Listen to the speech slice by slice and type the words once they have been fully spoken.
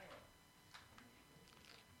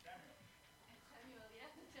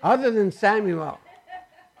Other than Samuel,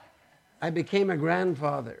 I became a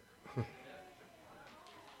grandfather.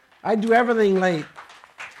 I do everything late.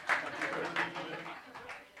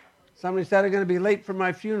 Somebody said I'm going to be late for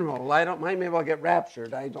my funeral. Well, I don't mind. Maybe I'll get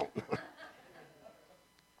raptured. I don't.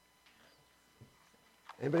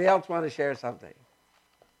 Anybody else want to share something?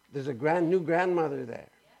 There's a new grandmother there.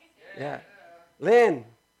 Yeah. Lynn.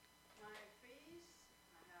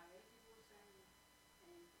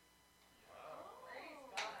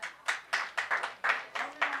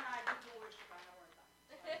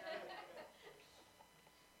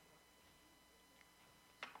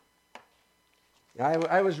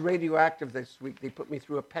 I was radioactive this week. They put me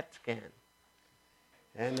through a PET scan.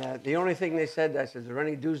 And the only thing they said, I said, is there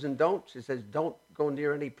any do's and don'ts? It says, don't go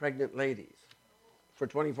near any pregnant ladies for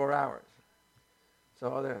 24 hours.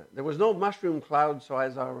 So there was no mushroom cloud, so I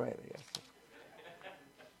was all right, I guess.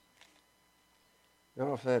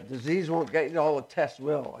 No, if the disease won't get you, all the tests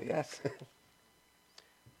will, I guess.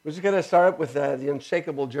 We're just going to start up with the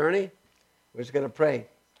unshakable journey. We're just going to pray.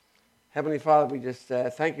 Heavenly Father, we just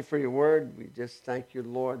thank you for your word. We just thank you,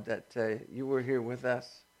 Lord, that you were here with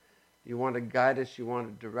us. You want to guide us. You want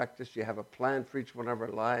to direct us. You have a plan for each one of our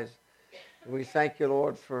lives. And we thank you,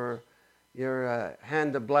 Lord, for your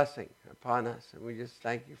hand of blessing upon us. And we just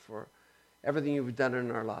thank you for everything you've done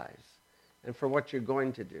in our lives and for what you're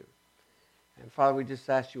going to do. And Father, we just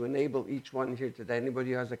ask you enable each one here today.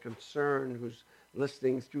 Anybody who has a concern, who's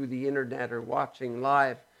listening through the internet or watching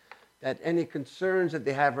live, that any concerns that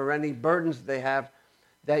they have or any burdens that they have,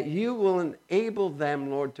 that you will enable them,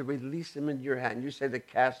 Lord, to release them into your hand. You say to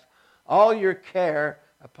cast all your care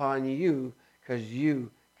upon you because you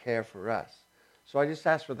care for us. So I just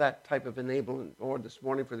ask for that type of enablement, Lord, this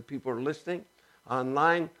morning for the people who are listening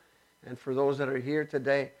online and for those that are here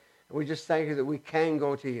today. And we just thank you that we can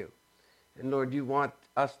go to you. And Lord, you want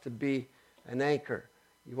us to be an anchor.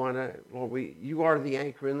 You want to, Lord, you are the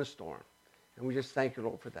anchor in the storm. And we just thank you,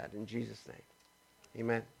 Lord, for that in Jesus' name.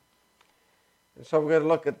 Amen. And so we're going to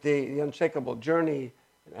look at the unshakable journey.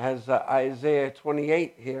 It has Isaiah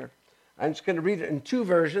 28 here. I'm just going to read it in two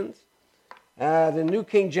versions. The New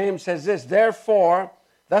King James says this, therefore,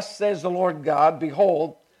 thus says the Lord God,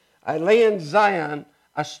 behold, I lay in Zion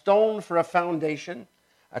a stone for a foundation,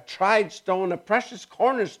 a tried stone, a precious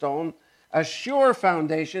cornerstone, a sure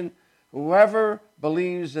foundation. Whoever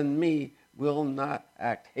believes in me will not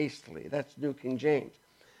act hastily. That's New King James.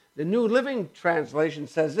 The New Living Translation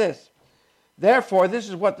says this, therefore, this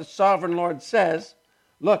is what the sovereign Lord says,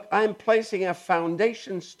 look, I'm placing a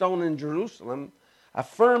foundation stone in Jerusalem, a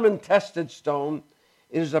firm and tested stone.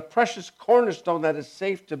 It is a precious cornerstone that is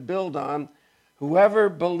safe to build on. Whoever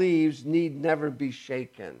believes need never be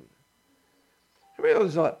shaken. I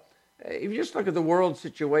mean, if you just look at the world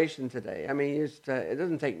situation today, I mean, it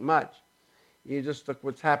doesn't take much. You just look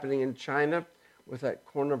what's happening in China with that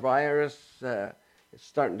coronavirus. It's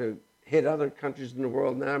starting to hit other countries in the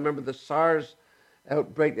world now. I remember the SARS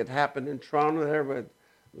outbreak that happened in Toronto there with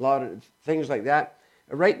a lot of things like that.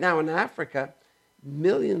 Right now in Africa,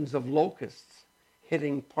 millions of locusts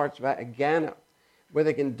hitting parts of Ghana where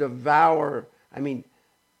they can devour,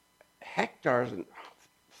 hectares and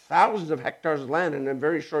thousands of hectares of land in a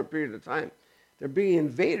very short period of time. They're being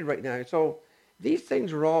invaded right now. So these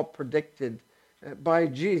things are all predicted by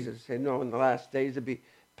Jesus. In the last days there'd be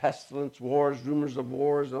pestilence, wars, rumors of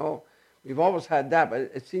wars, and all. We've always had that, but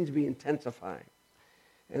it seems to be intensifying.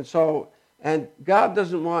 And God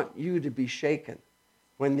doesn't want you to be shaken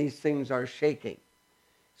when these things are shaking.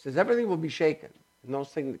 He says everything will be shaken, and those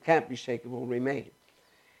things that can't be shaken will remain.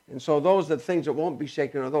 And so things that won't be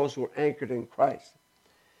shaken are those who are anchored in Christ.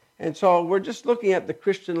 And so we're just looking at the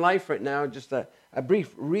Christian life right now, just a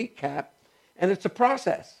brief recap, and it's a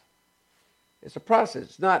process. It's a process.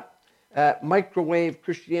 It's not microwave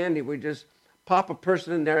Christianity. We just pop a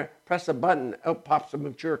person in there, press a button, out pops a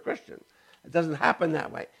mature Christian. It doesn't happen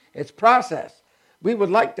that way. It's process. We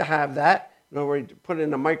would like to have that. Where we put it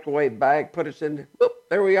in a microwave bag, put us in, boop,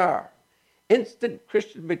 there we are. Instant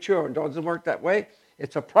Christian mature. It doesn't work that way.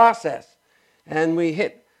 It's a process. And we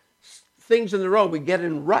hit things in the road. We get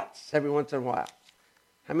in ruts every once in a while.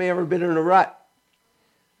 How many ever been in a rut?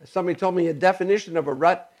 Somebody told me a definition of a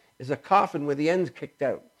rut is a coffin with the ends kicked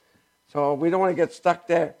out. So we don't want to get stuck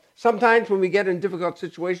there. Sometimes when we get in difficult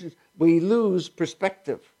situations, we lose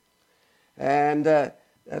perspective. And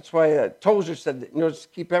that's why Tozer said,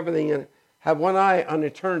 just keep everything in, have one eye on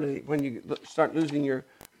eternity when you start losing your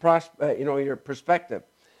perspective.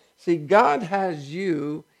 See, God has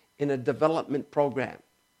you in a development program.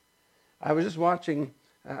 I was just watching,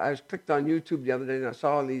 I was clicked on YouTube the other day and I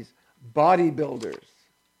saw these bodybuilders.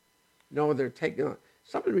 They're taking,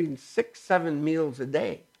 some are eating 6-7 meals a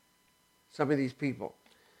day. some of these people.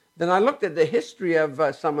 Then I looked at the history of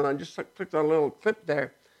some of them. I just clicked on a little clip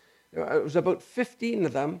there. It was about 15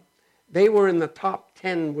 of them. They were in the top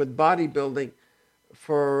 10 with bodybuilding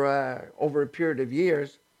for over a period of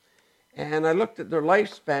years. And I looked at their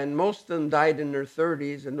lifespan. Most of them died in their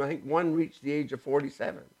 30s, and I think one reached the age of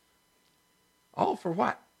 47. All for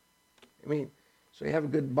what? I mean, so you have a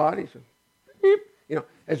good body. So, you know,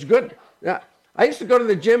 it's good. Yeah, I used to go to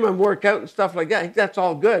the gym and work out and stuff like that. I think that's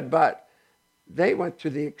all good, but they went to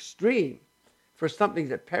the extreme for something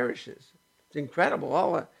that perishes. It's incredible.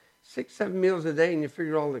 All 6-7 meals a day, and you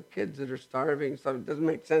figure all the kids that are starving. So it doesn't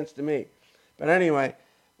make sense to me. But anyway,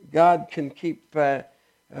 God can keep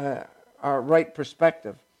our right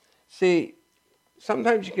perspective. See,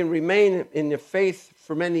 sometimes you can remain in your faith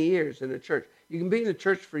for many years in a church. You can be in the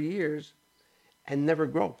church for years and never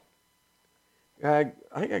grow. I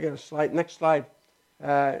think I got a slide. Next slide.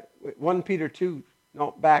 1 Peter 2,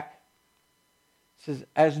 no, back. It says,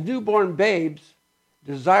 as newborn babes,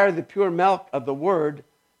 desire the pure milk of the word,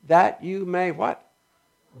 that you may what?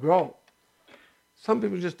 Grow. Some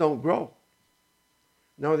people just don't grow.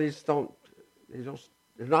 No, they don't.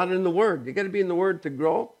 They're not in the Word. You got to be in the Word to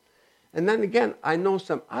grow. And then again, I know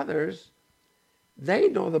some others, they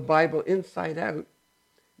know the Bible inside out.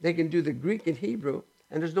 They can do the Greek and Hebrew,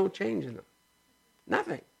 and there's no change in them.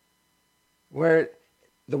 Nothing. Where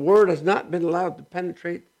the Word has not been allowed to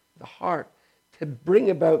penetrate the heart to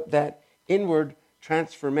bring about that inward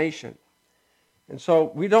transformation. And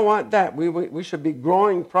so we don't want that. We should be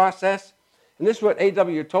growing process. And this is what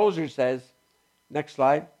A.W. Tozer says. Next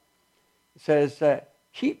slide. It says,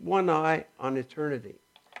 keep one eye on eternity.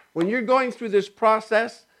 When you're going through this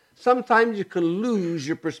process, sometimes you can lose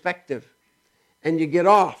your perspective and you get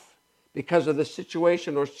off because of the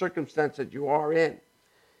situation or circumstance that you are in.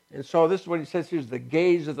 And so this is what he says here is the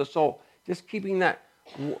gaze of the soul. Just keeping that.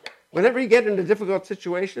 Whenever you get in a difficult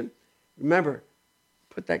situation, remember,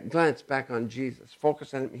 put that glance back on Jesus.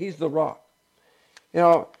 Focus on him. He's the rock. You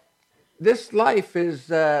know, this life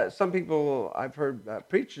is, some people, I've heard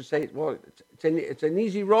preachers say, well, it's an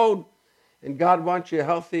easy road, and God wants you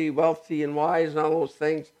healthy, wealthy, and wise, and all those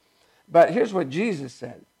things. But here's what Jesus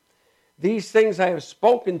said. These things I have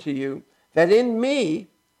spoken to you, that in me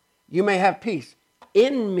you may have peace.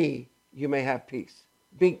 In me you may have peace.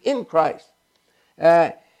 Being in Christ.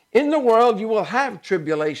 In the world you will have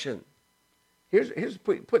tribulation.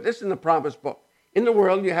 Put this in the promise book. In the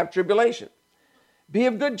world you have tribulation. Be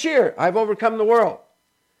of good cheer. I've overcome the world.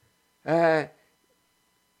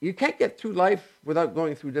 You can't get through life without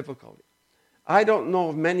going through difficulty. I don't know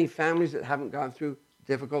of many families that haven't gone through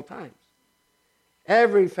difficult times.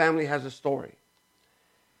 Every family has a story.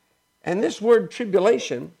 And this word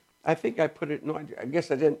tribulation, I think I put it, no, I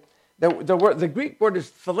guess I didn't. The Greek word is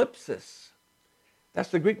thlipsis. That's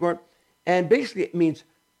the Greek word. And basically it means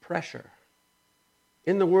pressure.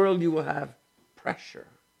 In the world you will have pressure.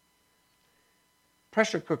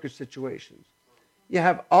 Pressure cooker situations. You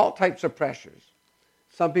have all types of pressures.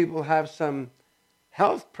 Some people have some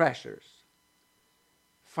health pressures,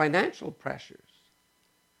 financial pressures,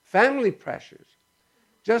 family pressures,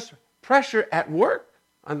 just pressure at work,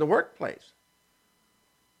 on the workplace.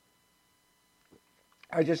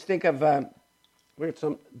 I just think of, we have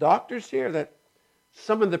some doctors here that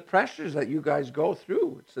some of the pressures that you guys go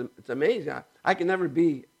through, it's amazing. I can never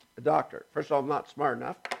be a doctor. First of all, I'm not smart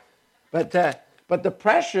enough. But the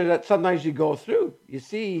pressure that sometimes you go through, you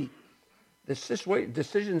see the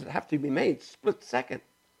decisions that have to be made split second.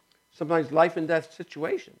 Sometimes life and death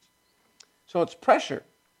situations. So it's pressure.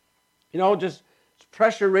 You know, just it's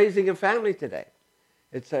pressure raising a family today.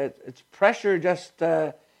 It's pressure just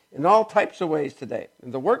in all types of ways today,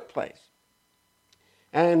 in the workplace.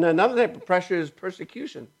 And another type of pressure is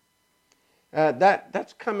persecution.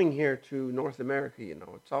 That's coming here to North America, you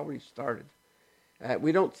know. It's already started.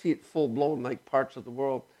 We don't see it full-blown like parts of the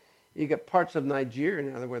world. You get parts of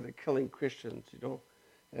Nigeria now where they're killing Christians, you know.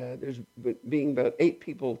 There's being about 8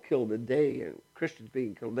 people killed a day, and Christians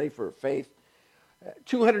being killed a day for faith.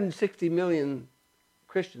 260 million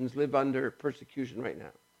Christians live under persecution right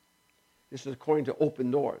now. This is according to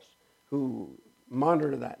Open Doors, who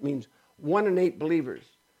monitor that. It means 1 in 8 believers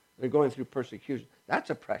are going through persecution. That's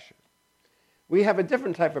a pressure. We have a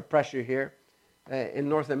different type of pressure here in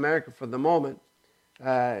North America for the moment.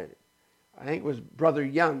 I think it was Brother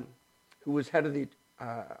Young, who was head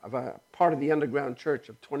of a part of the underground church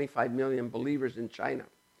of 25 million believers in China.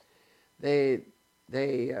 They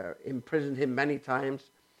imprisoned him many times.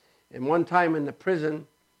 And one time in the prison,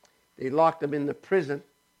 they locked him in the prison.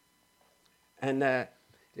 And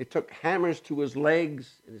they took hammers to his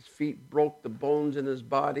legs and his feet, broke the bones in his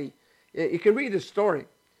body. You can read his story.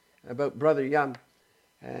 about Brother Young.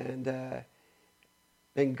 And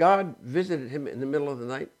then God visited him in the middle of the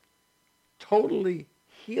night, totally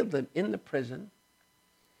healed him in the prison.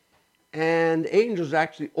 And angels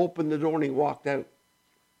actually opened the door and he walked out.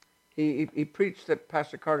 He preached at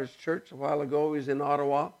Pastor Carter's church a while ago. He was in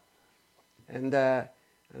Ottawa. And I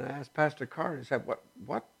asked Pastor Carter, I said,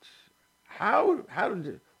 what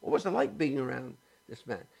was it like being around this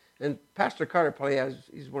man? And Pastor Carter probably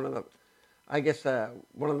he's one of the,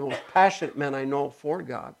 one of the most passionate men I know for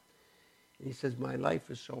God. And he says, my life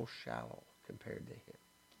is so shallow compared to him.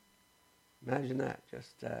 Imagine that.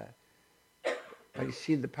 Just, but you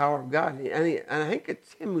see the power of God. And I think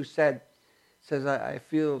it's him who says, I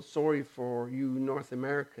feel sorry for you North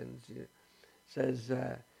Americans. He says,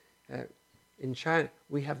 in China,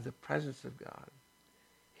 we have the presence of God.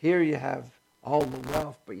 Here you have all the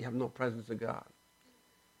wealth, but you have no presence of God.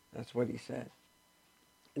 That's what he said.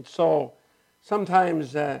 And so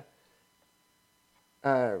sometimes,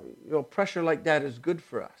 pressure like that is good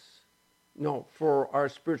for us. For our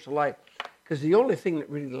spiritual life. Because the only thing that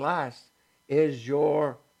really lasts is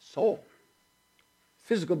your soul.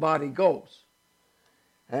 Physical body goes.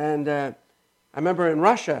 And I remember in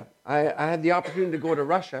Russia, I had the opportunity to go to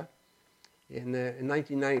Russia in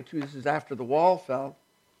 1992. This is after the wall fell.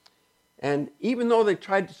 And even though they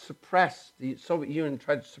tried to suppress, the Soviet Union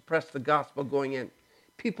tried to suppress the gospel going in,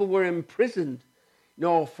 people were imprisoned,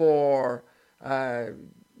 for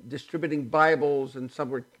distributing Bibles, and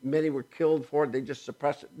many were killed for it. They just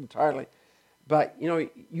suppressed it entirely. But,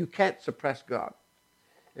 you can't suppress God.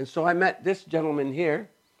 And so I met this gentleman here.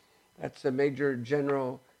 That's Major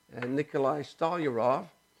General Nikolai Stolyarov.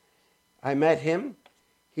 I met him.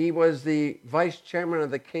 He was the vice chairman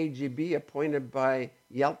of the KGB appointed by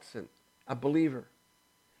Yeltsin, a believer.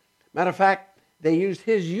 Matter of fact, they used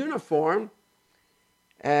his uniform,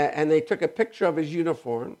 and they took a picture of his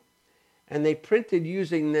uniform, and they printed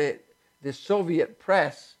using the Soviet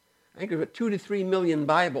press, I think it was 2 to 3 million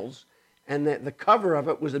Bibles, and the cover of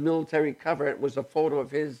it was a military cover. It was a photo of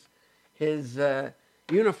his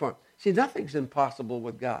uniform. See, nothing's impossible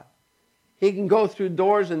with God. He can go through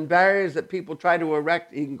doors and barriers that people try to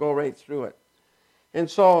erect. He can go right through it. And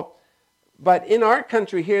so, but in our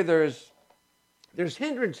country here, there's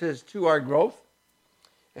hindrances to our growth.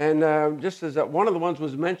 And just as one of the ones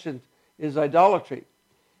was mentioned is idolatry.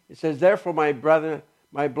 It says, therefore, my brother,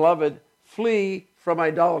 my beloved, flee from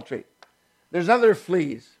idolatry. There's other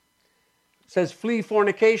fleas. It says, flee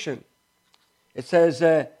fornication. It says,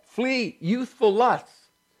 flee youthful lusts.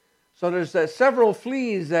 So there's several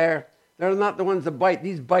fleas there. They're not the ones that bite.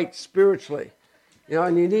 These bite spiritually.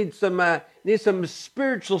 And you need some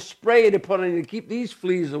spiritual spray to put on you to keep these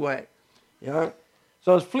fleas away. So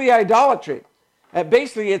it's flee idolatry.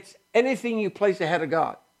 Basically, it's anything you place ahead of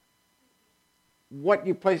God. What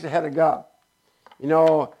you place ahead of God.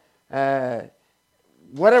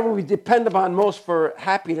 Whatever we depend upon most for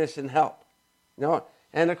happiness and help.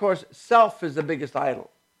 And of course, self is the biggest idol.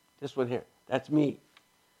 This one here. That's me.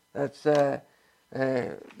 That's our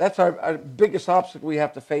biggest obstacle we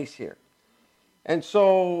have to face here. And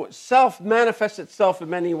so self manifests itself in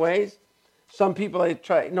many ways. Some people, they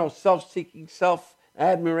try, self-seeking,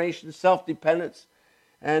 self-admiration, self-dependence.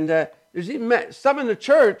 And there's even some in the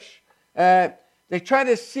church, they try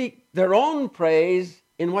to seek their own praise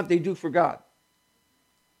in what they do for God.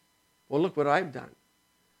 Well, look what I've done.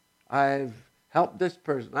 I've helped this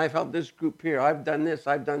person. I've helped this group here. I've done this.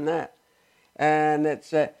 I've done that. And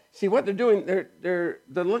it's see what they're doing. They're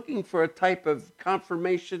looking for a type of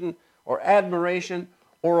confirmation or admiration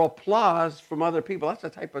or applause from other people. That's a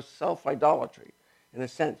type of self-idolatry, in a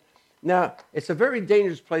sense. Now, it's a very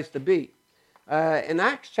dangerous place to be. In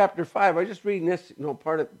Acts chapter 5, I'm just reading this,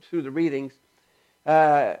 through the readings.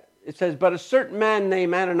 It says, but a certain man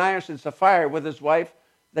named Ananias and Sapphira with his wife,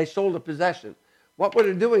 they sold a possession. What were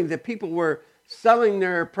they doing? The people were selling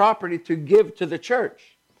their property to give to the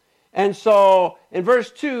church. And so in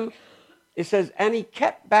verse 2, it says, and he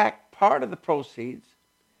kept back part of the proceeds,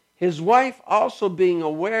 his wife also being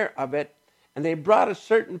aware of it, and they brought a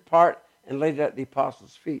certain part and laid it at the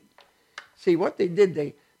apostles' feet. See, what they did,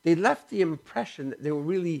 they left the impression that they were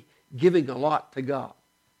really giving a lot to God.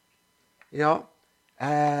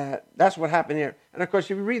 That's what happened here. And of course,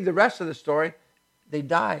 if you read the rest of the story, they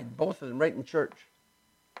died, both of them, right in church.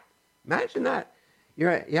 Imagine that.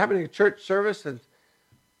 You're having a church service and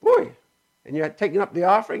you're taking up the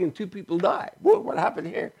offering and 2 people die. Boy, what happened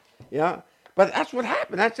here? But that's what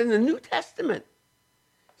happened. That's in the New Testament.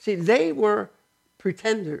 See, they were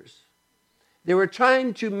pretenders. They were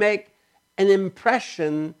trying to make an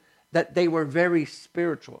impression that they were very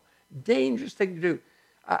spiritual. Dangerous thing to do.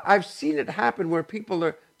 I've seen it happen where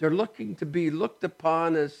people They're looking to be looked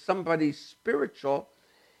upon as somebody spiritual.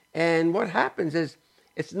 And what happens is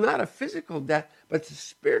it's not a physical death, but a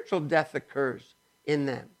spiritual death occurs in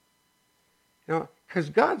them. Because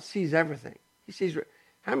God sees everything. He sees.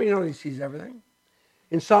 How many know He sees everything?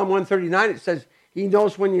 In Psalm 139, it says, He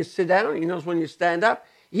knows when you sit down. He knows when you stand up.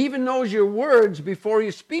 He even knows your words before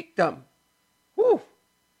you speak them. Whew.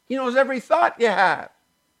 He knows every thought you have.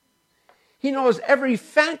 He knows every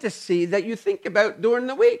fantasy that you think about during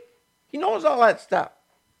the week. He knows all that stuff.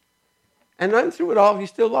 And then through it all, He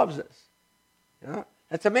still loves us.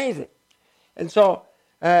 That's amazing. And so,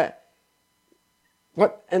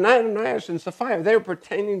 Ananias and Sapphira, they were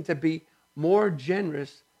pretending to be more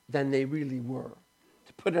generous than they really were.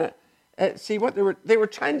 To put see what they were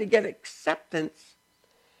trying to get acceptance.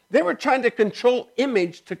 They were trying to control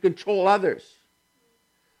image to control others.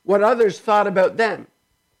 What others thought about them.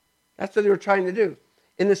 That's what they were trying to do.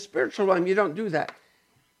 In the spiritual realm, you don't do that.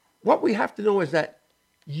 What we have to know is that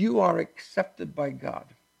you are accepted by God.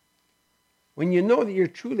 When you know that you're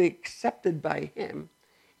truly accepted by Him,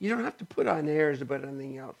 you don't have to put on airs about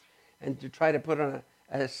anything else and to try to put on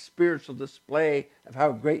a spiritual display of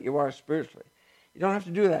how great you are spiritually. You don't have to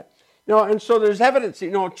do that. And so there's evidence,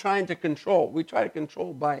 trying to control. We try to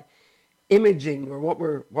control by imaging or what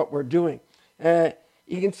we're doing.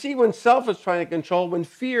 You can see when self is trying to control, when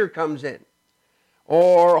fear comes in,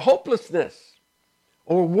 or hopelessness,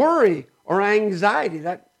 or worry, or anxiety.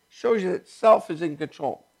 That shows you that self is in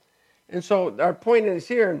control. And so our point is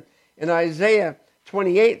here in Isaiah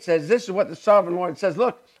 28 says, this is what the sovereign Lord says.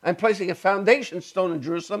 Look, I'm placing a foundation stone in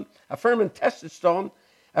Jerusalem, a firm and tested stone,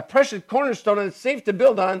 a precious cornerstone, and it's safe to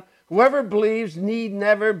build on. Whoever believes need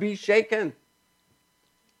never be shaken.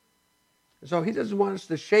 So He doesn't want us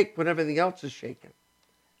to shake when everything else is shaken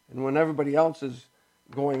and when everybody else is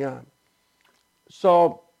going on.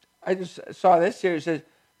 So I just saw this here. It says,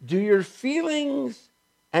 do your feelings,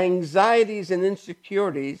 anxieties, and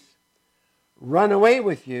insecurities run away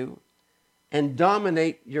with you and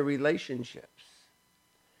dominate your relationships?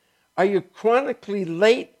 Are you chronically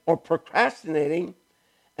late or procrastinating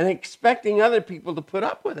and expecting other people to put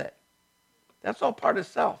up with it? That's all part of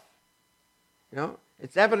self.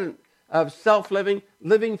 It's evident of self-living,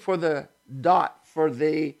 living for the dot, for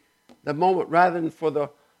the moment, rather than for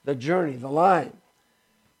the journey, the line.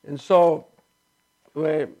 And so,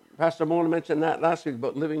 Pastor Mona mentioned that last week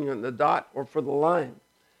about living on the dot or for the line.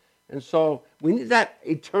 And so we need that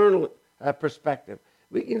eternal perspective.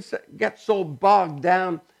 We can get so bogged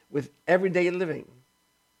down with everyday living.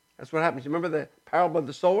 That's what happens. You remember the parable of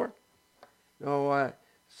the sower?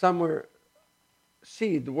 Some were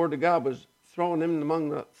seed, the word of God was thrown in among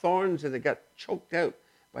the thorns, and it got choked out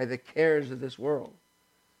by the cares of this world.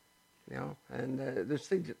 And there's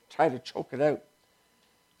things that try to choke it out.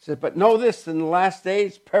 It says, but know this, in the last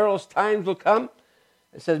days, perilous times will come.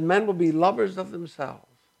 It says, men will be lovers of themselves.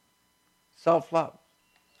 Self-love.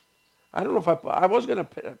 I don't know if I was going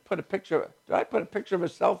to put a picture. Did I put a picture of a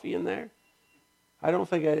selfie in there? I don't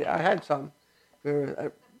think I had some.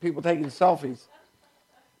 People taking selfies.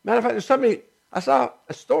 Matter of fact, there's somebody, I saw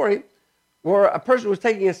a story where a person was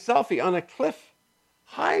taking a selfie on a cliff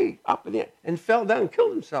high up in the air and fell down and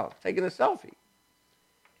killed himself taking a selfie.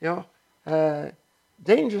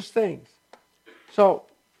 Dangerous things. So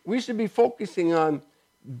we should be focusing on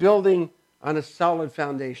building on a solid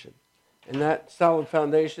foundation. And that solid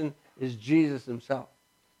foundation is Jesus Himself.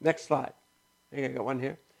 Next slide. I think I got one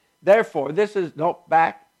here. Therefore, this is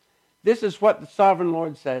what the sovereign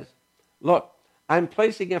Lord says. Look, I'm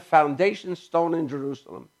placing a foundation stone in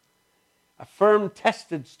Jerusalem. A firm,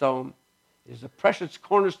 tested stone is a precious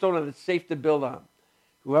cornerstone and it's safe to build on.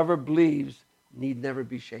 Whoever believes need never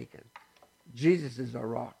be shaken. Jesus is our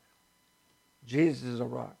rock. Jesus is a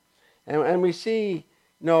rock. And we see,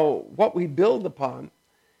 what we build upon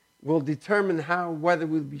will determine whether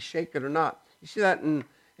we'll be shaken or not. You see that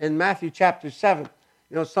in Matthew chapter 7.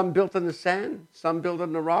 Some built in the sand, some built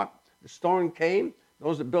on the rock. The storm came.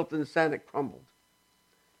 Those that built in the sand, it crumbled.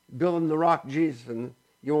 Build in the rock, Jesus, and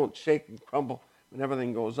you won't shake and crumble when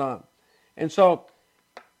everything goes on. And so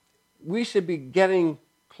we should be getting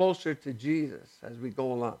closer to Jesus as we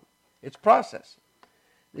go along. It's process.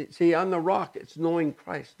 See, on the rock, it's knowing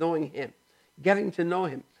Christ, knowing Him, getting to know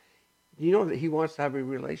Him. You know that He wants to have a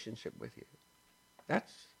relationship with you.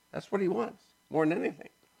 That's what He wants, more than anything.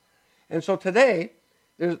 And so today,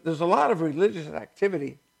 there's a lot of religious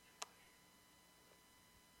activity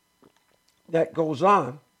that goes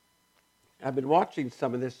on. I've been watching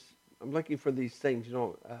some of this. I'm looking for these things,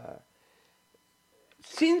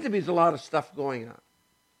 seems to be a lot of stuff going on.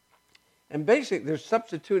 And basically, they're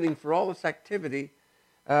substituting for all this activity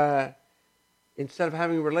instead of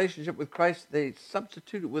having a relationship with Christ, they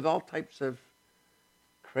substitute it with all types of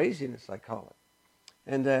craziness, I call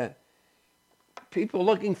it. And people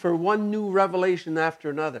looking for one new revelation after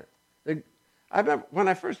another. I remember when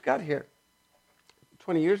I first got here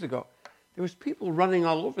 20 years ago, there was people running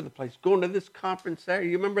all over the place, going to this conference there.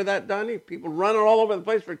 You remember that, Donnie? People running all over the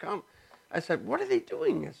place for a conference. I said, what are they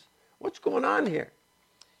doing? What's going on here?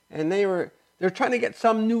 And they're trying to get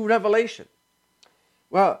some new revelation.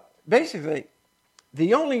 Well, basically,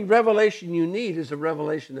 the only revelation you need is a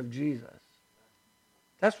revelation of Jesus.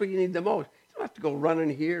 That's what you need the most. You don't have to go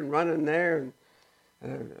running here and running there.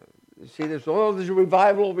 And see, there's a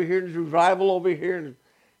revival over here, there's a revival over here. And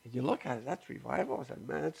you look at it, that's revival. I said,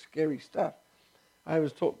 man, that's scary stuff. I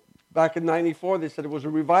was told back in 94, they said it was a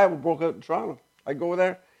revival broke out in Toronto. I go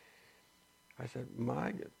there. I said,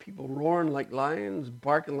 my, people roaring like lions,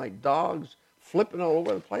 barking like dogs, flipping all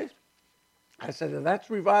over the place. I said, if that's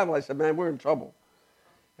revival, I said, man, we're in trouble.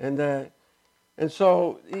 And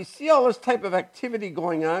so you see all this type of activity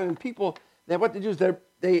going on, and people, what they do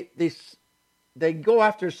is they go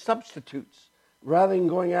after substitutes rather than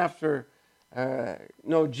going after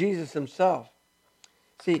Jesus himself.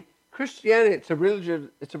 See, Christianity, it's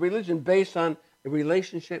a religion based on a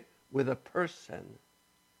relationship with a person.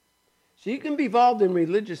 So you can be involved in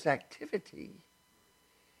religious activity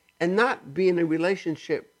and not be in a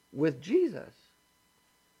relationship with Jesus.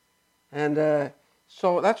 And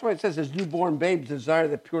so that's why it says, as newborn babes desire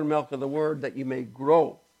the pure milk of the word that you may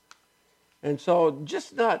grow. And so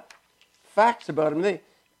just not facts about them.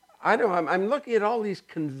 I'm looking at all these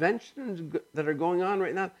conventions that are going on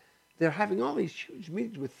right now. They're having all these huge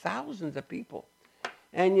meetings with thousands of people.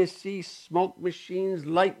 And you see smoke machines,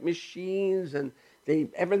 light machines, and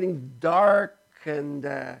everything's dark, and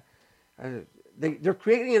they're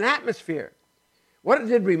creating an atmosphere. What it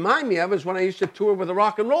did remind me of is when I used to tour with a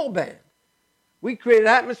rock and roll band. We created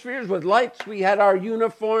atmospheres with lights. We had our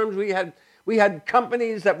uniforms. We had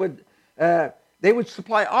companies that would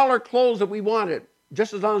supply all our clothes that we wanted,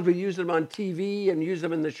 just as long as we used them on TV and used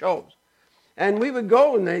them in the shows. And we would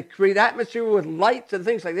go and they create atmosphere with lights and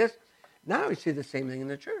things like this. Now we see the same thing in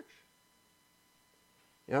the church.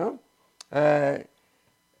 You know?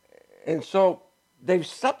 And so they've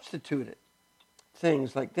substituted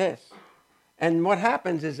things like this. And what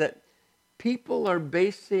happens is that people are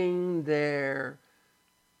basing their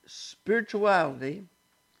spirituality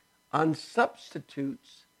on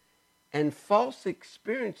substitutes and false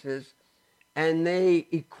experiences, and they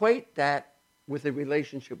equate that with a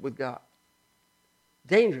relationship with God.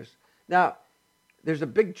 Dangerous. Now, there's a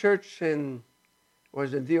big church in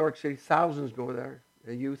New York City. Thousands go there,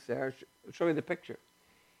 the youth there. I'll show you the picture.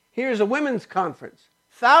 Here's a women's conference.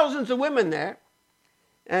 Thousands of women there.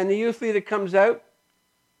 And the youth leader comes out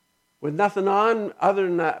with nothing on other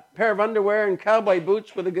than a pair of underwear and cowboy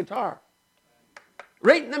boots with a guitar.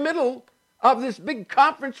 Right in the middle of this big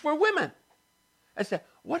conference for women. I said,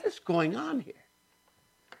 what is going on here?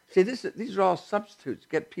 See, these are all substitutes.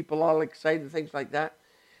 Get people all excited and things like that.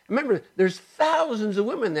 Remember, there's thousands of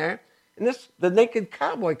women there, and the naked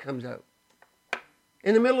cowboy comes out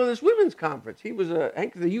in the middle of this women's conference. He was, I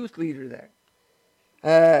think, the youth leader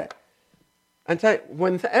there. I tell you,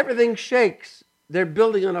 when everything shakes, they're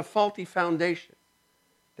building on a faulty foundation.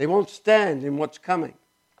 They won't stand in what's coming.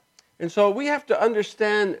 And so we have to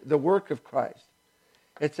understand the work of Christ.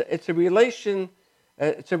 It's a relationship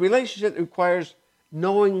that requires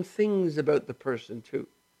knowing things about the person too.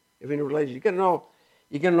 If you're in a relationship,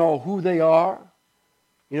 you got to know who they are.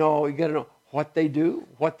 You got to know what they do,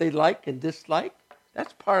 what they like and dislike.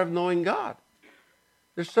 That's part of knowing God.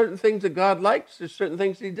 There's certain things that God likes. There's certain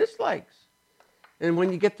things that he dislikes. And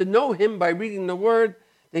when you get to know him by reading the Word,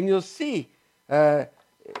 then you'll see. You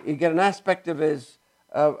get an aspect of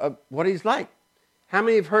what he's like. How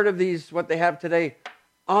many have heard of these, what they have today,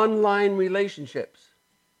 online relationships?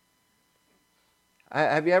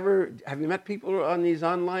 Have you met people on these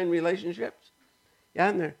online relationships? Yeah,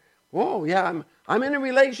 and they're, whoa, yeah, I'm in a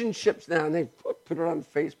relationship now. And they put it on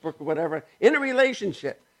Facebook or whatever. In a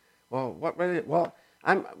relationship. Well, well,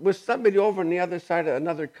 I'm with somebody over on the other side of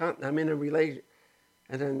another continent. I'm in a relationship.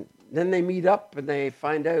 And then they meet up and they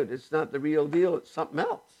find out it's not the real deal. It's something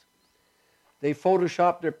else. They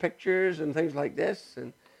Photoshop their pictures and things like this.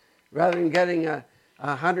 And rather than getting a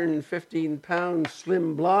 115-pound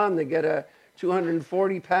slim blonde, they get a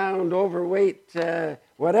 240-pound overweight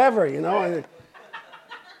whatever, They're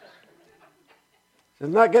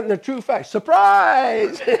not getting the true facts.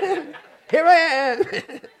 Surprise! Here I am!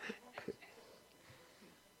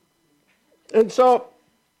 And so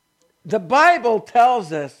the Bible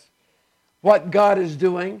tells us what God is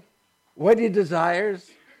doing, what he desires,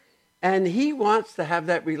 And he wants to have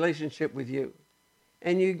that relationship with you.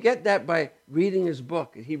 And you get that by reading his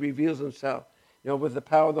book. He reveals himself, with the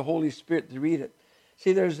power of the Holy Spirit to read it.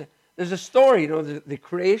 See, there's a story, the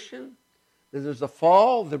creation, there's the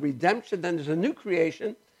fall, the redemption, then there's a new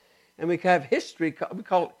creation, and we have history. We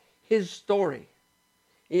call it his story.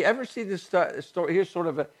 You ever see this story? Here's sort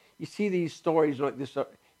of you see these stories like this.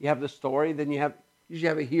 You have the story, then you usually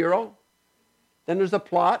have a hero, then there's a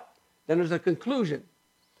plot, then there's a conclusion.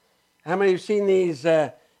 How many have seen these?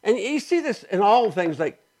 And you see this in all things.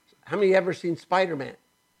 Like, how many have ever seen Spider-Man?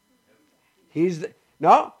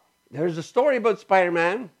 There's a story about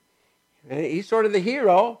Spider-Man. And he's sort of the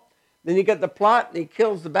hero. Then you get the plot, and he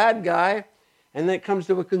kills the bad guy, and then it comes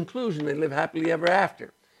to a conclusion. They live happily ever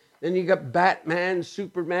after. Then you got Batman,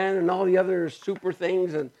 Superman, and all the other super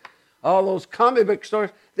things, and all those comic book stories.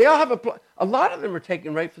 They all have a lot of them are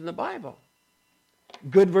taken right from the Bible.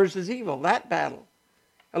 Good versus evil, that battle.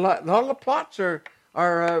 All the plots are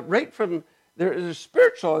right from, they're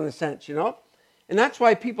spiritual in a sense, And that's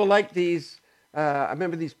why people like these, I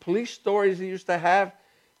remember these police stories they used to have,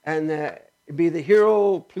 and it'd be the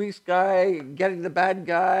hero police guy getting the bad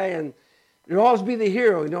guy, and it'd always be the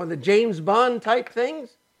hero, the James Bond type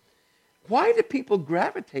things. Why do people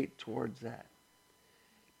gravitate towards that?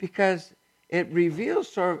 Because it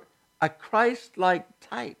reveals sort of a Christ-like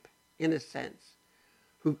type, in a sense,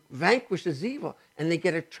 who vanquishes evil, and they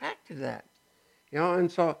get attracted to that.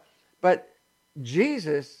 And so, but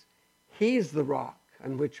Jesus, he's the rock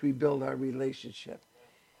on which we build our relationship.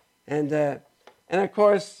 And of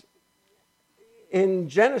course, in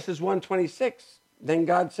Genesis 1:26, then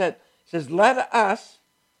God says, let us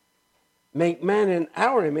make man in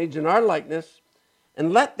our image, in our likeness,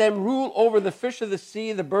 and let them rule over the fish of the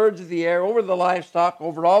sea, the birds of the air, over the livestock,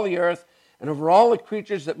 over all the earth, and over all the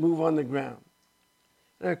creatures that move on the ground.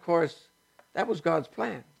 And of course, that was God's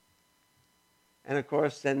plan. And of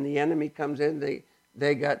course, then the enemy comes in.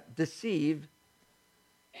 They got deceived.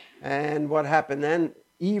 And what happened then?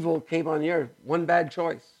 Evil came on the earth. One bad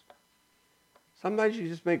choice. Sometimes you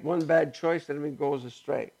just make one bad choice and it goes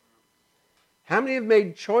astray. How many have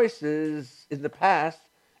made choices in the past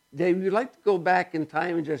that you'd like to go back in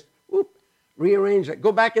time and just rearrange that?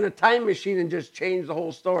 Go back in a time machine and just change the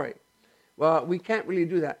whole story. Well, we can't really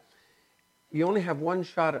do that. You only have one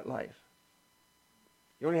shot at life.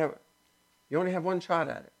 You only have one shot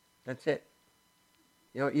at it. That's it.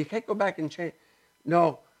 You can't go back and change.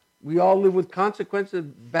 No, we all live with consequences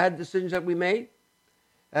of bad decisions that we made.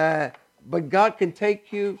 But God can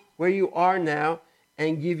take you where you are now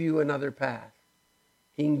and give you another path.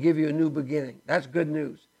 He can give you a new beginning. That's good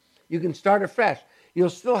news. You can start afresh. You'll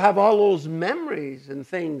still have all those memories and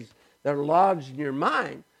things that are lodged in your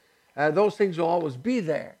mind. Those things will always be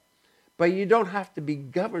there. But you don't have to be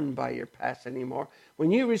governed by your past anymore.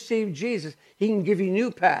 When you receive Jesus, he can give you a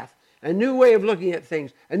new path, a new way of looking at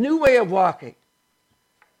things, a new way of walking.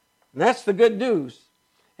 And that's the good news.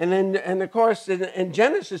 And of course, in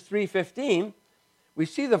Genesis 3:15,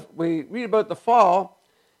 we read about the fall.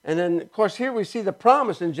 And then, of course, here we see the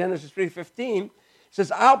promise in Genesis 3:15. It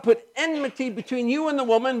says, I'll put enmity between you and the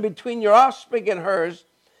woman, between your offspring and hers,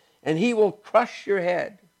 and he will crush your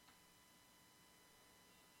head.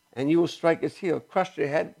 And you will strike his heel. Crush your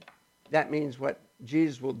head. That means what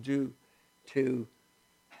Jesus will do to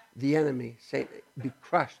the enemy. Satan, be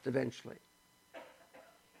crushed eventually.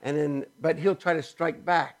 But he'll try to strike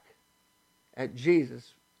back at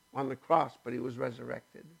Jesus on the cross, but he was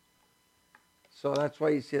resurrected. So that's why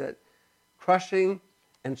you see that crushing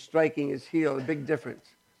and striking his heel, a big difference.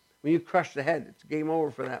 When you crush the head, it's game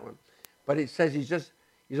over for that one. But it says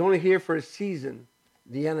he's only here for a season,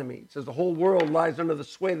 the enemy. It says the whole world lies under the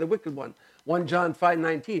sway of the wicked one. 1 John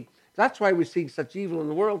 5:19. That's why we see such evil in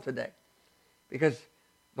the world today. Because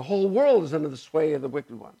the whole world is under the sway of the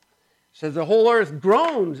wicked one. It says the whole earth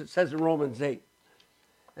groans, it says in Romans 8.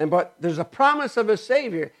 But there's a promise of a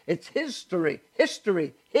Savior. It's his story,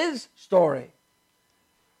 his story.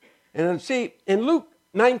 And then see, in Luke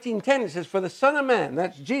 19:10, it says, for the Son of Man,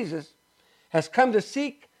 that's Jesus, has come to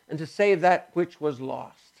seek and to save that which was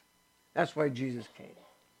lost. That's why Jesus came.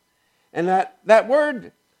 And that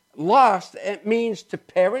word lost, it means to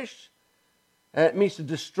perish. It means to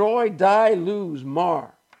destroy, die, lose,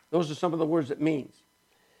 mar. Those are some of the words it means.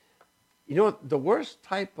 You know what? The worst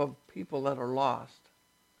type of people that are lost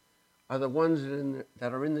are the ones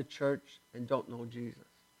that are in the church and don't know Jesus.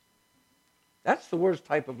 That's the worst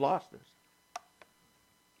type of lostness.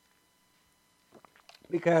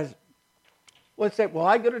 Because, well,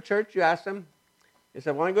 I go to church, you ask them. They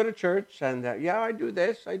say, well, I go to church, and I do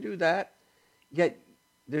this, I do that. Yet,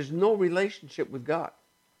 there's no relationship with God.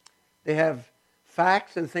 They have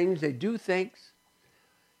facts and things. They do things.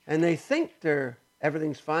 And they think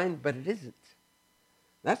everything's fine, but it isn't.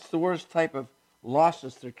 That's the worst type of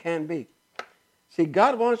lostness there can be. See,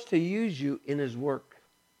 God wants to use you in his work.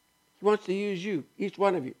 He wants to use you, each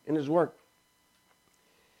one of you, in his work.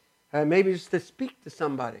 Maybe just to speak to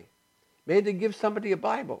somebody. Maybe to give somebody a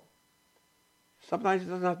Bible. Sometimes it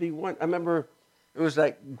doesn't have to be one. I remember it was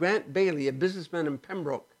like Grant Bailey, a businessman in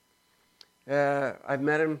Pembroke. I've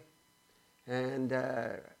met him and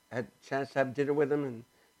had a chance to have dinner with him and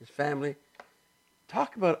his family.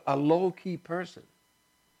 Talk about a low-key person.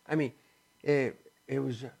 I mean, it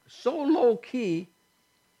was so low-key.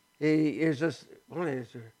 Is just, well, is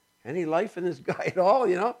there any life in this guy at all,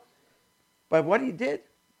 you know? But what he did,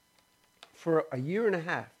 for a year and a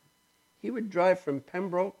half, he would drive from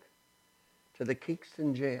Pembroke to the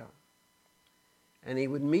Kingston jail. And he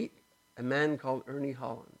would meet a man called Ernie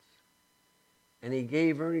Hollins. And he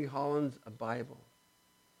gave Ernie Hollins a Bible.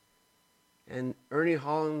 And Ernie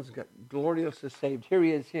Hollins got gloriously saved. Here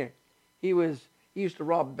he is here. He used to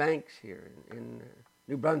rob banks here in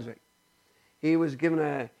New Brunswick. He was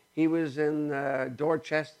in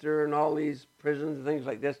Dorchester and all these prisons and things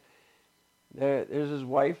like this. There's his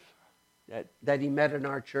wife that he met in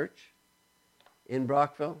our church in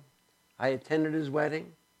Brockville. I attended his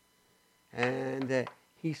wedding. And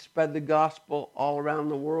he spread the gospel all around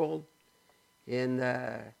the world. And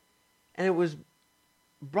it was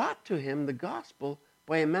brought to him, the gospel,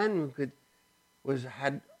 by a man who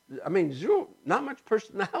had not much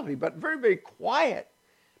personality, but very, very quiet.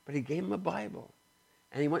 But he gave him a Bible.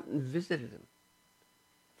 And he went and visited him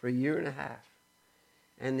for a year and a half.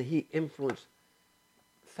 And he influenced.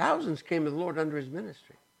 Thousands came to the Lord under his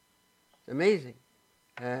ministry. It's amazing.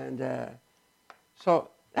 And so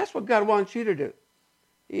that's what God wants you to do.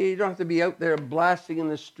 You don't have to be out there blasting in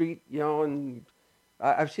the street, you know, and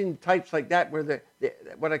I've seen types like that where they're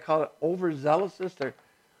what I call it overzealousness.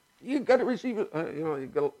 You've got to receive it,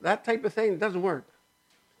 that type of thing doesn't work.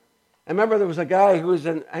 I remember there was a guy who was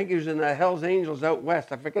I think he was in the Hells Angels out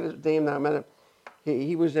west. I forget his name now. I met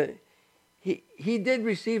him. He did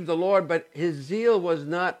receive the Lord, but his zeal was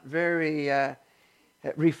not very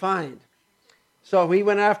refined. So he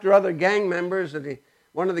went after other gang members, and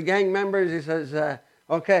one of the gang members, he says,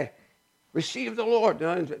 okay, receive the Lord.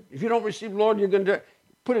 If you don't receive the Lord, you're going to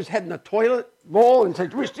put his head in a toilet bowl and say,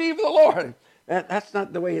 receive the Lord. That's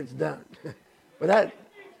not the way it's done. But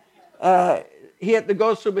he had to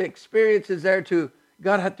go through experiences there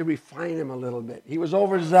God had to refine him a little bit. He was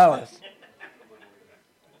overzealous.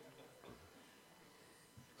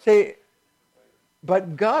 See,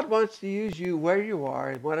 but God wants to use you where you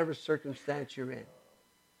are in whatever circumstance you're in.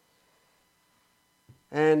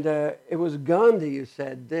 And it was Gandhi who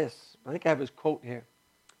said this. I think I have his quote here.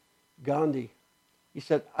 Gandhi. He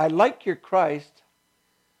said, I like your Christ.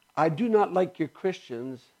 I do not like your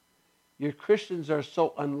Christians. Your Christians are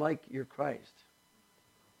so unlike your Christ.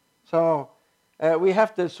 So we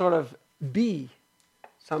have to sort of be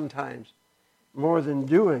sometimes more than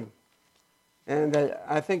doing. And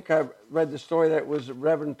I think I read the story that was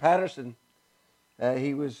Reverend Patterson.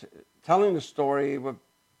 He was telling the story of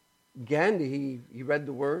Gandhi. He read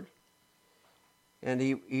the word. And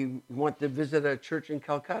he went to visit a church in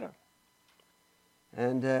Calcutta.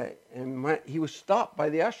 And he was stopped by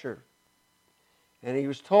the usher. And he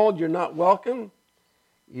was told, you're not welcome.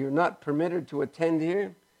 You're not permitted to attend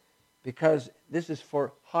here because this is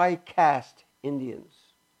for high caste Indians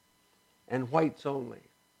and whites only.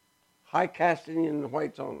 High caste Indian and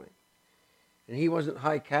whites only. And he wasn't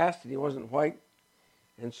high caste and he wasn't white.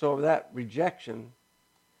 And so that rejection,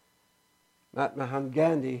 Mahatma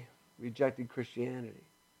Gandhi rejected Christianity.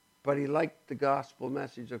 But he liked the gospel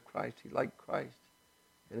message of Christ. He liked Christ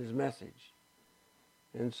and his message.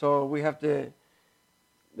 And so we have to,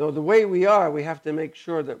 the way we are, we have to make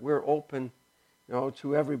sure that we're open,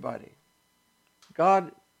 to everybody.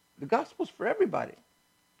 God, the gospel's for everybody,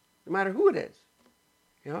 no matter who it is.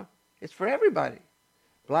 It's for everybody.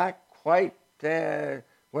 Black, white,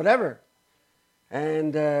 whatever.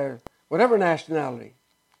 And whatever nationality.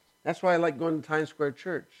 That's why I like going to Times Square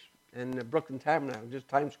Church and the Brooklyn Tabernacle. Just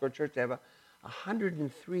Times Square Church, they have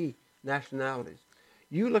 103 nationalities.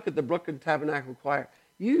 You look at the Brooklyn Tabernacle Choir,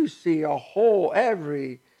 you see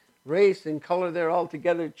every race and color there all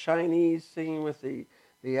together. Chinese singing with the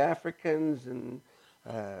Africans and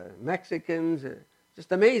Mexicans.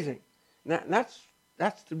 Just amazing. And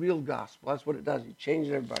that's the real gospel. That's what it does. It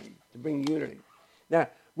changes everybody to bring unity. Now,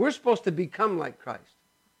 we're supposed to become like Christ.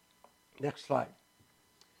 Next slide.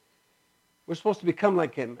 We're supposed to become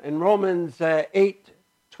like him. In Romans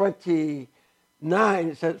 8:29,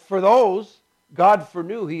 it says, for those God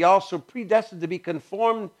foreknew, he also predestined to be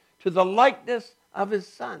conformed to the likeness of his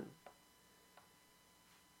Son.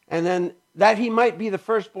 And then that he might be the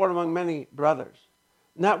firstborn among many brothers.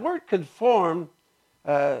 And that word conform,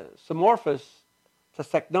 samorphos to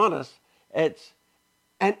teknonos, it's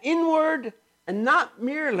an inward and not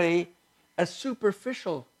merely a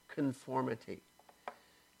superficial conformity.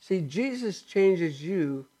 See, Jesus changes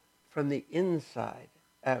you from the inside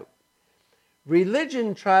out.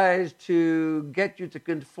 Religion tries to get you to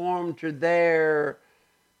conform to their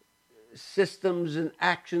systems and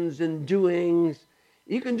actions and doings.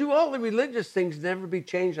 You can do all the religious things, never be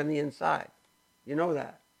changed on the inside. You know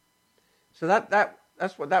that. So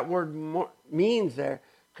that's what that word means there.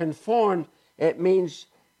 Conform, it means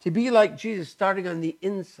to be like Jesus, starting on the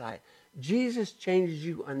inside. Jesus changes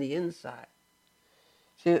you on the inside.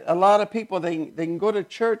 See, a lot of people, they can go to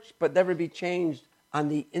church but never be changed on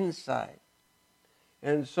the inside.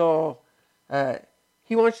 And so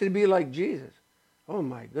he wants you to be like Jesus. Oh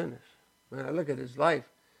my goodness. When I look at his life,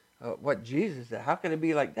 what Jesus did, how can it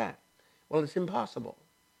be like that? Well, it's impossible.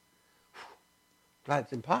 Glad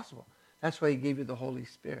it's impossible. That's why he gave you the Holy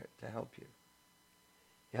Spirit to help you.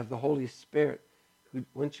 You have the Holy Spirit.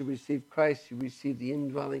 Once you receive Christ, you receive the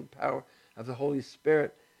indwelling power of the Holy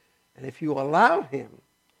Spirit. And if you allow him,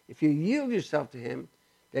 if you yield yourself to him,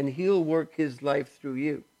 then he'll work his life through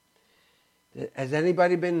you. Has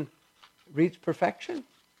anybody reached perfection?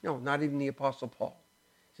 No, not even the Apostle Paul.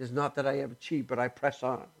 He says, not that I have achieved, but I press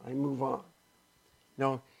on. I move on.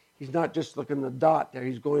 No, he's not just looking at the dot there.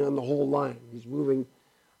 He's going on the whole line. He's moving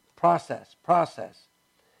process.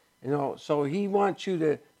 So he wants you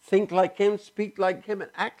to think like him, speak like him,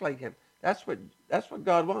 and act like him. That's what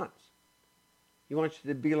God wants. He wants you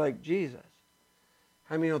to be like Jesus.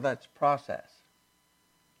 How many know that's process?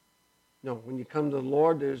 No, when you come to the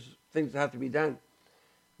Lord, there's things that have to be done.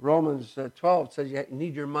 Romans 12 says you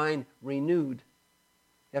need your mind renewed.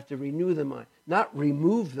 You have to renew the mind. Not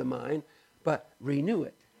remove the mind, but renew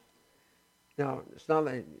it. Now, it's not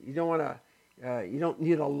like you don't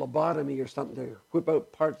need a lobotomy or something to whip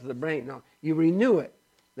out parts of the brain. No, you renew it.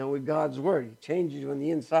 Now, with God's word, he changes you on the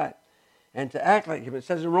inside. And to act like him. It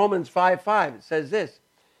says in Romans 5:5, it says this. It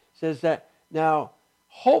says that, now,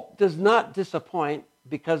 hope does not disappoint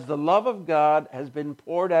because the love of God has been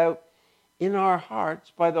poured out in our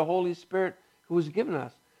hearts by the Holy Spirit who was given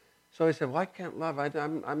us. So I said, well, I can't love.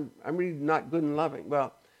 I'm really not good in loving.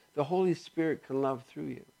 Well, the Holy Spirit can love through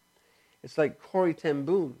you. It's like Corrie ten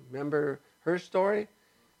Boom. Remember her story?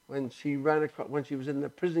 When she was in the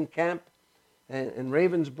prison camp in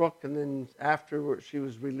Ravensbrück, and then afterwards she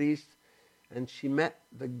was released, and she met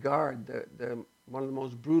the guard, one of the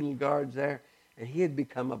most brutal guards there, and he had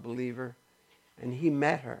become a believer, and he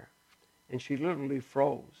met her, and she literally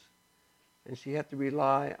froze. And she had to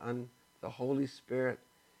rely on the Holy Spirit.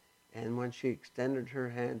 And when she extended her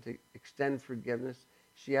hand to extend forgiveness,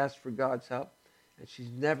 she asked for God's help. And she's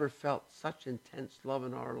never felt such intense love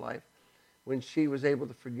in our life when she was able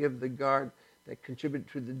to forgive the guard that contributed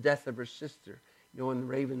to the death of her sister, in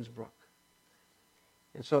Ravensbrück.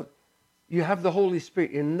 And so you have the Holy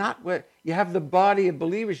Spirit. You have the body of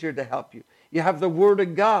believers here to help you. You have the Word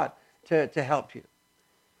of God to help you,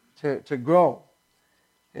 to grow.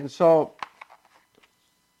 And so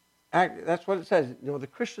that's what it says. The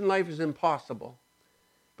Christian life is impossible,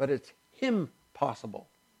 but it's him possible.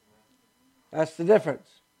 That's the difference.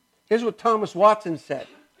 Here's what Thomas Watson said.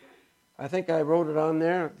 I think I wrote it on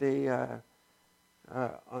there.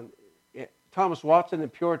 Thomas Watson, the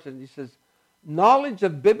Puritan, he says, knowledge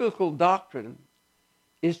of biblical doctrine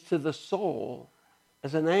is to the soul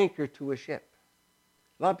as an anchor to a ship.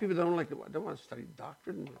 A lot of people don't want to study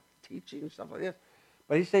doctrine and teaching and stuff like this.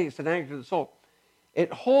 But he's saying it's an anchor to the soul.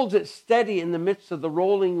 It holds it steady in the midst of the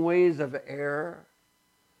rolling waves of error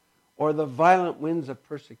or the violent winds of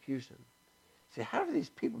persecution. See, how do these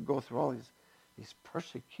people go through all these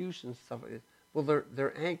persecutions, stuff like this? Well,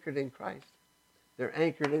 they're anchored in Christ. They're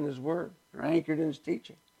anchored in his word. They're anchored in his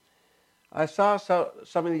teaching. I saw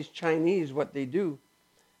some of these Chinese, what they do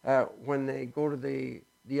when they go to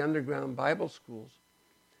the underground Bible schools.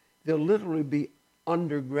 They'll literally be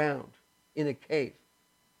underground in a cave.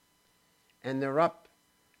 And they're up,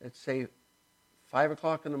 let's say, 5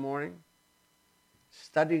 o'clock in the morning,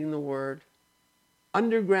 studying the Word,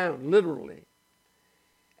 underground, literally.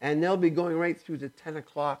 And they'll be going right through to 10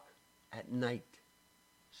 o'clock at night,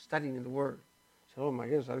 studying the Word. So, oh my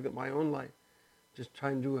goodness, I've got my own life. Just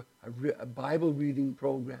trying to do a Bible reading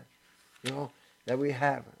program, that we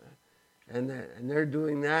have. And they're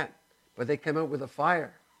doing that, but they come out with a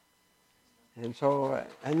fire. And so,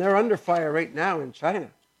 and they're under fire right now in China.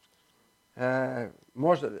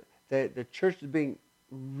 the church is being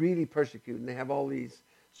really persecuted, and they have all these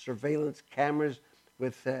surveillance cameras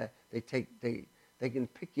with they can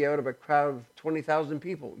pick you out of a crowd of 20,000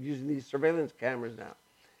 people using these surveillance cameras now,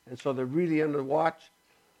 and so they're really under watch.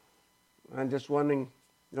 I'm just wondering,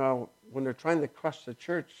 when they're trying to crush the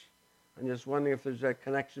church, I'm just wondering if there's a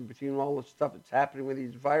connection between all the stuff that's happening with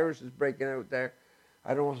these viruses breaking out there.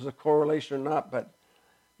 I don't know if there's a correlation or not, but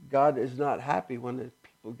God is not happy when the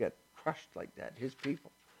people get crushed like that, his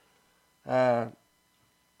people.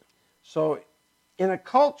 So in a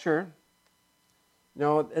culture,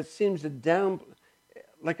 it seems to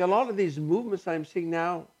like a lot of these movements I'm seeing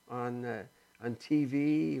now on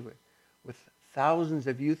TV with thousands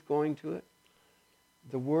of youth going to it,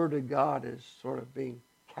 the Word of God is sort of being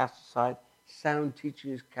cast aside. Sound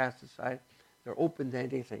teaching is cast aside. They're open to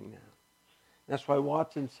anything now. That's why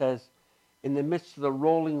Watson says, in the midst of the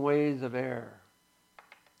rolling waves of error,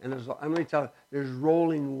 and I'm going to tell you, there's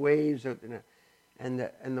rolling waves out there,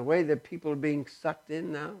 and the way that people are being sucked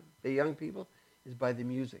in now, the young people, is by the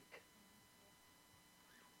music.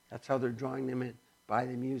 That's how they're drawing them in, by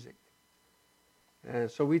the music. And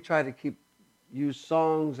so we try to use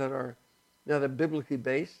songs that are, they're biblically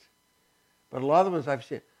based, but a lot of the ones I've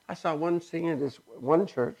seen, I saw one singer in this one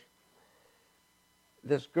church.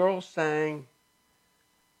 This girl sang,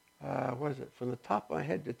 what is it? From the top of my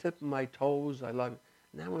head to the tip of my toes, I love it.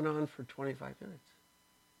 And that went on for 25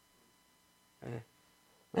 minutes.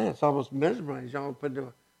 Man, it's almost mesmerizing. Y'all put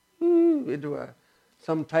into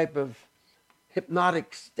some type of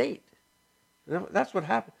hypnotic state. That's what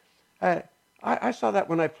happened. I saw that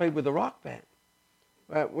when I played with the rock band.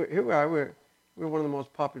 Here we are. We're one of the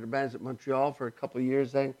most popular bands at Montreal for a couple of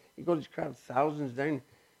years. Then you go to these crowds, thousands there, and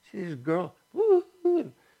see this girl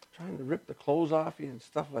trying to rip the clothes off you and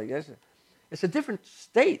stuff like this. It's a different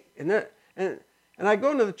state. And I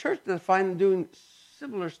go into the church to find them doing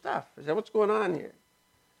similar stuff. I say, what's going on here?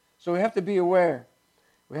 So we have to be aware.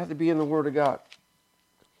 We have to be in the Word of God.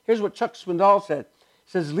 Here's what Chuck Swindoll said.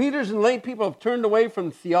 He says, leaders and lay people have turned away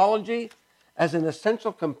from theology as an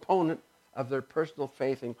essential component of their personal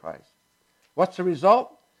faith in Christ. What's the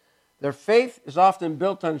result? Their faith is often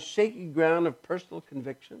built on shaky ground of personal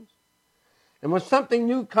convictions. And when something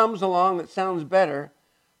new comes along that sounds better,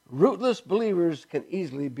 rootless believers can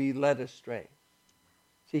easily be led astray.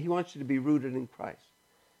 See, he wants you to be rooted in Christ.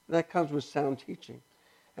 And that comes with sound teaching.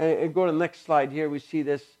 And go to the next slide here. We see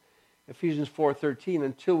this, Ephesians 4:13.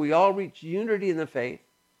 Until we all reach unity in the faith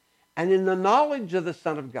and in the knowledge of the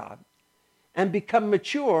Son of God and become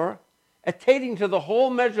mature, attaining to the whole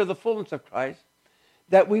measure of the fullness of Christ,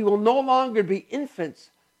 that we will no longer be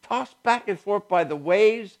infants tossed back and forth by the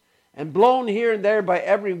waves and blown here and there by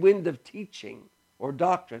every wind of teaching or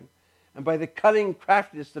doctrine and by the cunning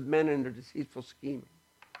craftiness of men and their deceitful scheming.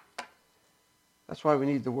 That's why we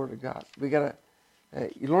need the Word of God. We got to,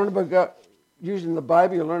 you learn about God, using the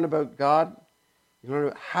Bible, you learn about God, you learn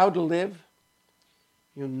about how to live,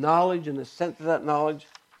 knowledge and the sense of that knowledge,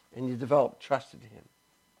 and you develop trust in Him.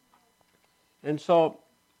 And so,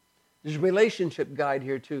 there's a relationship guide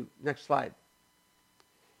here too. Next slide.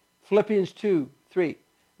 Philippians 2:3.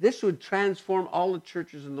 This would transform all the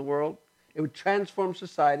churches in the world. It would transform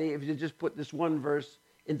society if you just put this one verse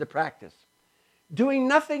into practice. Doing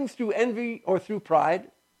nothing through envy or through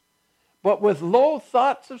pride, but with low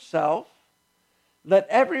thoughts of self, let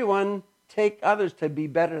everyone take others to be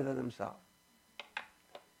better than themselves.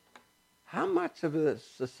 How much of the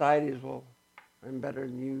society is, well, I'm better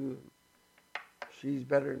than you, she's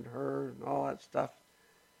better than her, and all that stuff.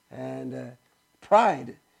 And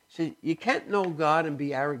pride. See, you can't know God and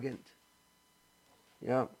be arrogant.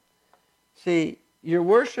 See, your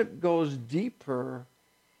worship goes deeper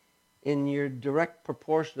in your direct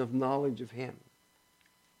proportion of knowledge of Him.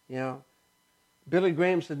 Billy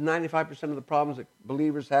Graham said 95% of the problems that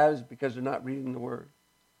believers have is because they're not reading the Word.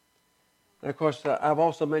 And of course, I've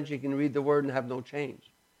also mentioned you can read the Word and have no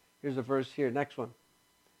change. Here's a verse here, next one.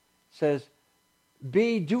 It says,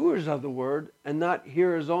 be doers of the Word and not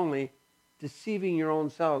hearers only, deceiving your own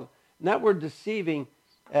selves. And that word deceiving,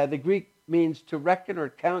 the Greek means to reckon or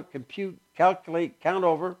count, compute, calculate, count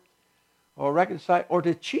over, or reconcile, or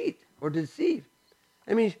to cheat, or deceive.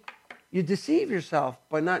 That means you deceive yourself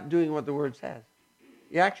by not doing what the Word says.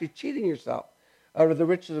 You're actually cheating yourself out of the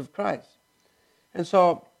riches of Christ. And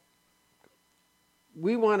so,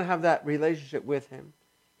 we want to have that relationship with Him.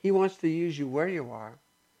 He wants to use you where you are.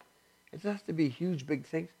 It doesn't have to be huge, big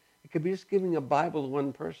things. It could be just giving a Bible to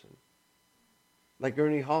one person, like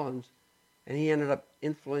Ernie Hollins, and he ended up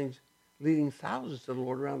leading thousands to the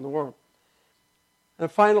Lord around the world. And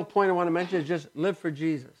the final point I want to mention is just live for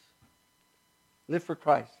Jesus. Live for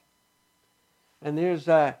Christ. And there's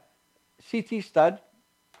C.T. Studd,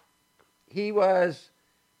 he was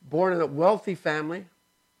born in a wealthy family.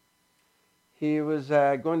 He was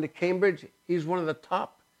going to Cambridge. He's one of the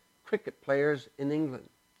top cricket players in England.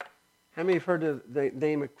 How many have heard of the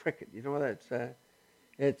name of cricket? You know what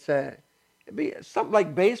it'd be something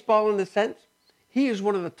like baseball in a sense. He is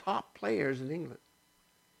one of the top players in England.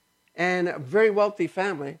 And a very wealthy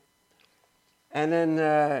family. And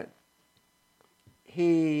then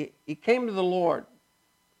he came to the Lord.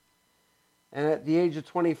 And at the age of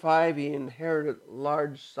 25, he inherited a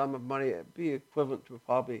large sum of money. It'd be equivalent to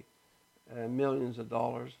probably millions of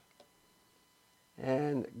dollars.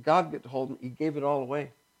 And God got hold of him. He gave it all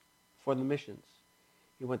away for the missions.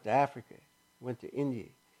 He went to Africa. He went to India.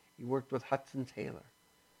 He worked with Hudson Taylor.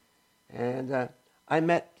 And I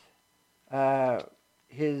met one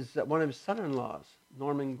of his son-in-laws,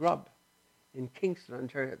 Norman Grubb, in Kingston,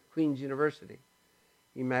 Ontario, at Queen's University.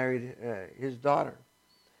 He married his daughter.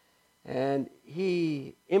 And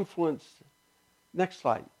he influenced, next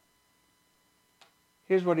slide.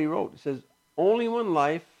 Here's what he wrote. It says, only one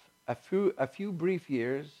life, a few brief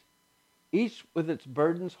years, each with its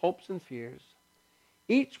burdens, hopes, and fears,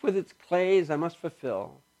 each with its clays I must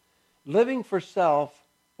fulfill, living for self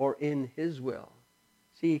or in his will.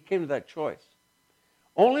 See, he came to that choice.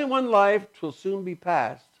 Only one life, 'twill soon be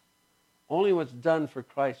past. Only what's done for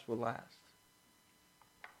Christ will last.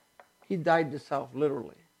 He died to self,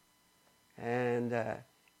 literally, and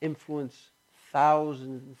influenced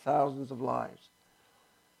thousands and thousands of lives.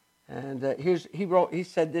 And he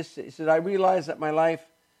said this, he said, I realized that my life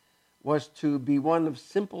was to be one of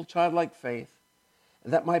simple childlike faith,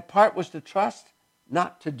 and that my part was to trust,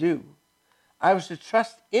 not to do. I was to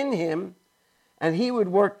trust in him, and he would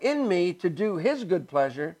work in me to do his good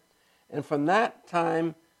pleasure, and from that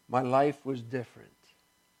time, my life was different.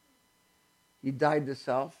 He died to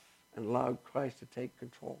self and allowed Christ to take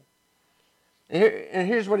control. And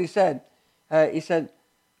here's what he said. He said,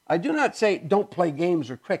 I do not say don't play games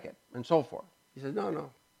or cricket and so forth. He said,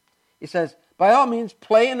 no. He says, by all means,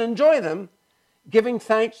 play and enjoy them, giving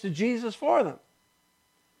thanks to Jesus for them.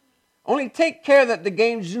 Only take care that the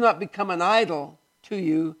games do not become an idol to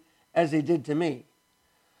you as they did to me.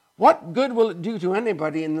 What good will it do to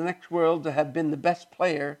anybody in the next world to have been the best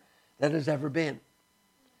player that has ever been?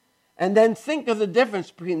 And then think of the difference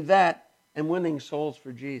between that and winning souls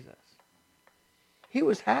for Jesus. He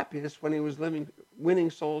was happiest when he was winning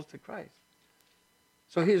souls to Christ.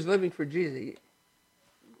 So he was living for Jesus. He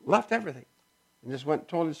left everything and just went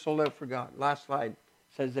totally sold out for God. Last slide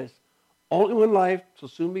says this. Only one life shall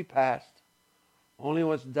soon be past. Only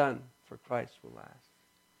what's done for Christ will last.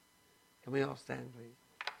 Can we all stand, please?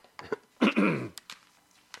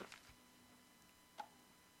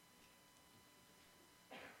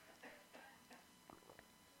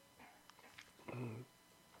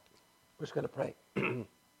 We're just going to pray.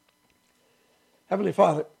 Heavenly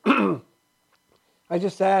Father, I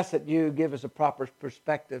just ask that you give us a proper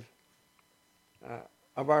perspective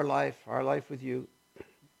of our life with you.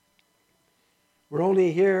 We're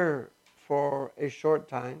only here for a short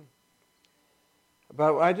time.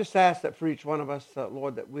 But I just ask that for each one of us,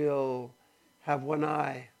 Lord, that we'll have one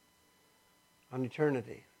eye on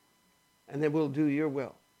eternity. And that we'll do your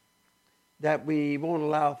will. That we won't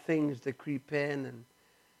allow things to creep in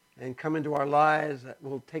and come into our lives that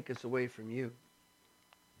will take us away from you.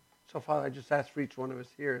 So, Father, I just ask for each one of us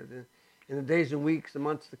here in the days and weeks and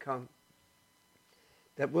months to come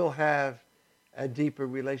that we'll have a deeper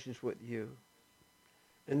relationship with you.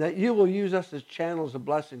 And that you will use us as channels of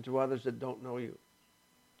blessing to others that don't know you.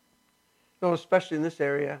 No, especially in this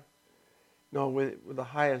area, with the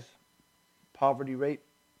highest poverty rate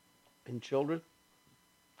in children,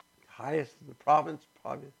 highest in the province,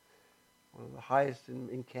 probably one of the highest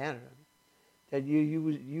in Canada, that you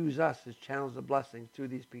use us as channels of blessing to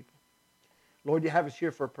these people. Lord, you have us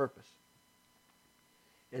here for a purpose.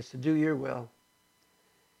 It's to do your will.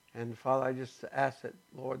 And Father, I just ask that,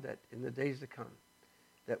 Lord, that in the days to come,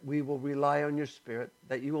 that we will rely on your Spirit,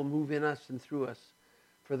 that you will move in us and through us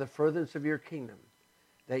for the furtherance of your kingdom,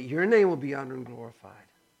 that your name will be honored and glorified.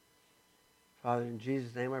 Father, in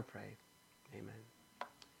Jesus' name I pray. Amen.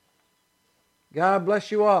 God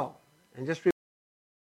bless you all. And just remember,